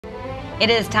It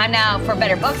is time now for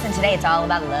Better Books, and today it's all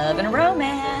about love and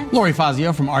romance. Lori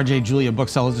Fazio from RJ Julia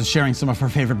Booksellers is sharing some of her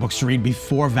favorite books to read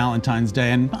before Valentine's Day.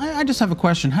 And I just have a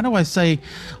question. How do I say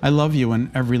I love you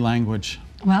in every language?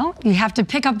 Well, you have to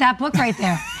pick up that book right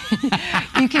there.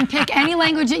 You can pick any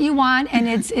language that you want, and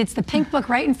it's the pink book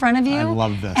right in front of you. I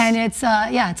love this. And it's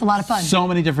it's a lot of fun. So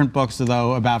many different books,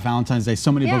 though, about Valentine's Day.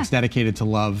 So many books dedicated to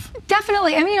love.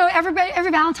 Definitely. I mean,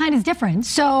 every Valentine is different.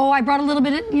 So I brought a little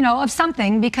bit, of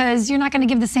something, because you're not going to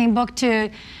give the same book to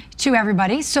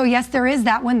everybody. So yes, there is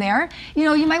that one there.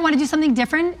 You might want to do something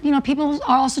different. People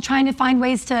are also trying to find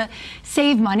ways to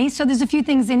save money. So there's a few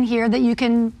things in here that you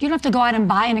don't have to go out and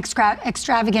buy an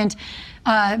extravagant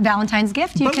Valentine's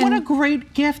gift. What a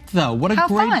great gift, though. What a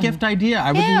great gift idea.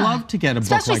 I would love to get a book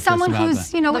like this. Especially someone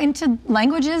who's, into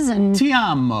languages and... Ti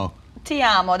amo. Ti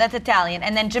amo, that's Italian.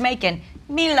 And then Jamaican,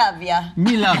 me love ya.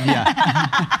 Me love ya.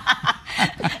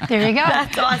 There you go.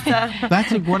 That's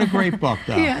awesome. What a great book,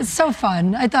 though. Yeah, it's so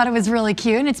fun. I thought it was really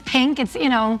cute. And it's pink. It's,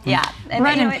 yeah.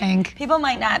 red and pink. People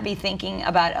might not be thinking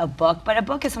about a book, but a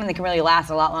book is something that can really last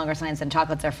a lot longer sometimes than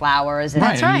chocolates or flowers. And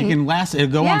That's right. And you can last, it'll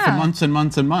go on for months and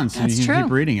months and months. That's and you can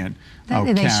keep reading it.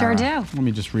 They Cara, sure do. Let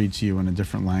me just read to you in a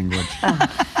different language.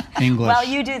 English. Well,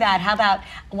 you do that. How about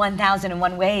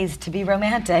 1001 Ways to be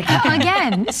Romantic?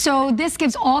 Again, so this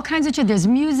gives all kinds of... There's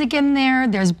music in there,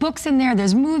 there's books in there,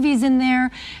 there's movies in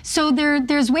there. So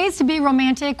there's ways to be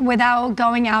romantic without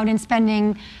going out and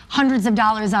spending hundreds of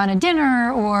dollars on a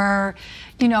dinner or,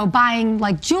 buying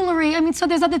like jewelry. I mean, so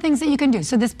there's other things that you can do.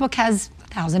 So this book has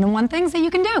 1001 things that you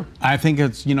can do. I think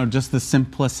it's, just the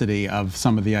simplicity of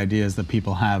some of the ideas that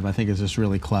people have, I think is just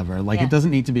really clever. Like, it doesn't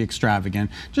need to be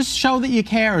extravagant. Just show that you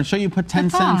care and show you put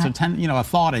 10 cents or 10, a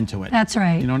thought into it. That's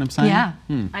right. You know what I'm saying? Yeah.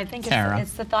 I think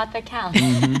it's the thought that counts.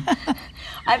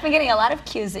 I've been getting a lot of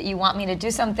cues that you want me to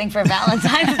do something for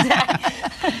Valentine's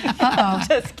Day. Uh-oh.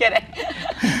 Just kidding.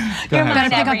 You better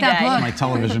pick up that book. My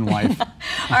television wife.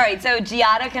 All right, so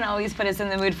Giada can always put us in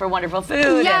the mood for wonderful food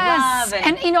and love.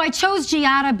 And I chose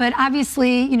Giada, but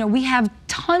obviously, we have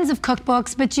tons of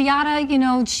cookbooks, but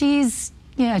Giada, she's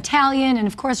Italian, and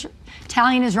of course,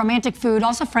 Italian is romantic food.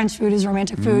 Also, French food is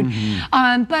romantic food.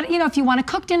 But if you want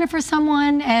to cook dinner for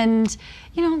someone, and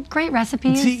great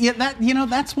recipes. See,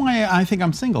 that's why I think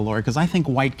I'm single, Lori, because I think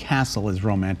White Castle is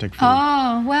romantic food.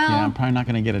 Oh, well. Yeah, I'm probably not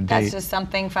going to get a date. That's just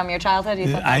something from your childhood. You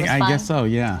thought that was fun? I guess so.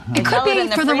 Yeah. It could be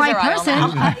for the right person.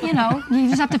 You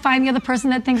just have to find the other person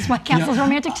that thinks White Castle is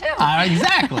romantic too.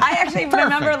 Exactly. I actually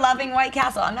remember loving White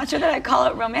Castle. I'm not sure that I'd call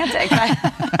it romantic.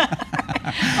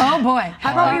 Oh boy.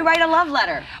 How about you write a love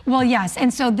letter? Well, yes,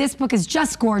 and so this book is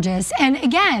just gorgeous. And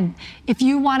again, if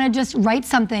you want to just write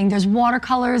something, there's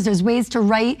watercolors, there's ways to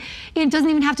write. It doesn't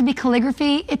even have to be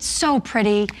calligraphy. It's so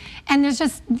pretty. And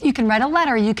you can write a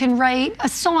letter, you can write a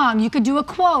song, you could do a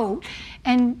quote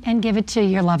and give it to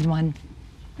your loved one.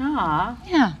 Aww.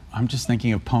 Yeah. I'm just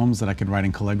thinking of poems that I could write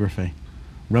in calligraphy.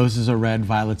 Roses are red,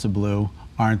 violets are blue.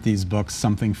 Aren't these books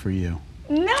something for you?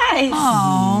 Nice.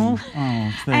 Oh.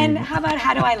 And how about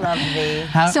How Do I Love Thee?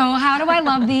 So How Do I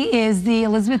Love Thee is the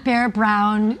Elizabeth Barrett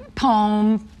Brown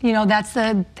poem. That's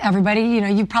everybody,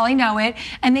 you probably know it.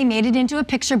 And they made it into a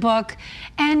picture book.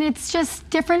 And it's just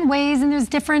different ways, and there's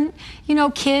different,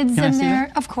 kids in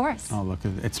there. Of course. Oh, look,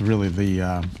 it's really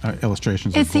the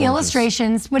illustrations. It's the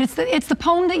illustrations, but it's the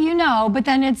poem that but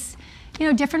then it's,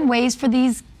 different ways for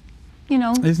these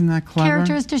isn't that clever?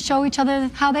 Characters to show each other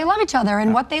how they love each other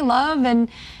and what they love, and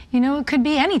it could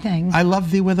be anything. I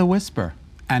love thee with a whisper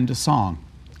and a song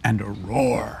and a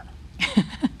roar.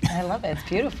 I love it. It's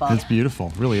beautiful. It's beautiful.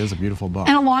 It really is a beautiful book.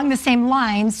 And along the same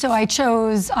lines, so I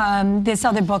chose this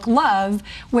other book, Love,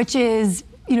 which is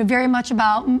very much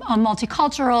about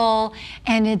multicultural,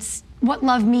 and it's what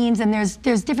love means, and there's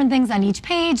different things on each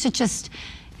page that just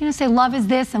say love is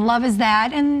this and love is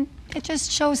that, and it just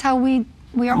shows how we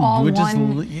are all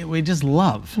one. We just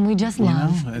love. We just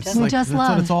love. That's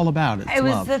what it's all about. It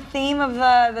was the theme of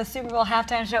the Super Bowl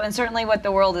halftime show, and certainly what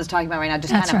the world is talking about right now,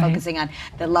 just kind of focusing on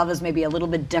that love is maybe a little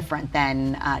bit different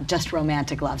than just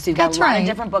romantic love. So you've got a lot of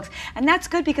different books, and that's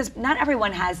good because not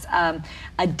everyone has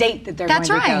a date that they're going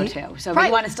to go to. So we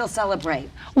want to still celebrate.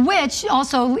 Which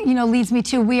also, leads me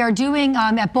to, we are doing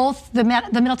at both the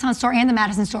Middletown store and the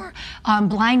Madison store,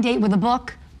 blind date with a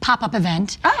book pop-up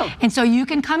event. Oh. And so you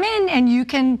can come in and we're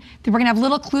gonna have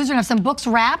little clues, we're gonna have some books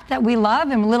wrapped that we love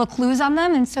and little clues on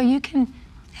them, and so you can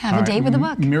have a date with a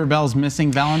book. Mirabelle's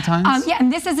Missing Valentines? Yeah,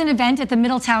 and this is an event at the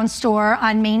Middletown store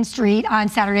on Main Street on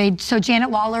Saturday. So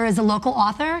Janet Lawler is a local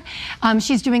author.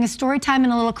 She's doing a story time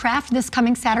and a little craft this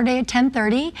coming Saturday at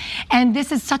 10:30. And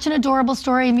this is such an adorable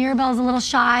story. Mirabelle is a little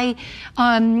shy.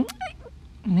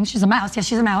 I think she's a mouse. Yes,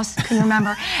 she's a mouse. Couldn't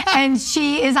remember. And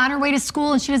she is on her way to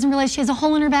school, and she doesn't realize she has a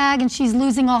hole in her bag, and she's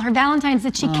losing all her Valentines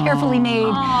that she carefully made.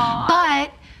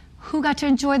 But who got to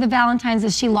enjoy the Valentines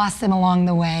as she lost them along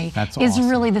the way. That's is awesome.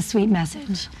 really the sweet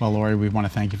message. Well, Lori, we want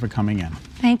to thank you for coming in.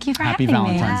 Thank you for Happy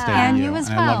having me. Valentine's Day And to you as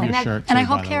well. And I love your shirt, and too, I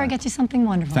hope by the Kara way. gets you something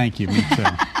wonderful. Thank you. Me too.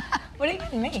 What are you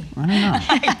getting me? I don't know.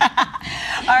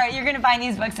 All right, you're going to find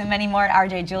these books and many more at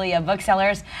RJ Julia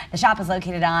Booksellers. The shop is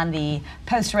located on the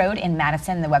Post Road in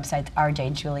Madison. The website's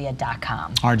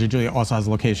rjjulia.com. RJ Julia also has a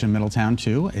location in Middletown,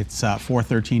 too. It's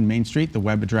 413 Main Street. The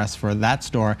web address for that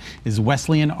store is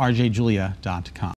wesleyanrjjulia.com.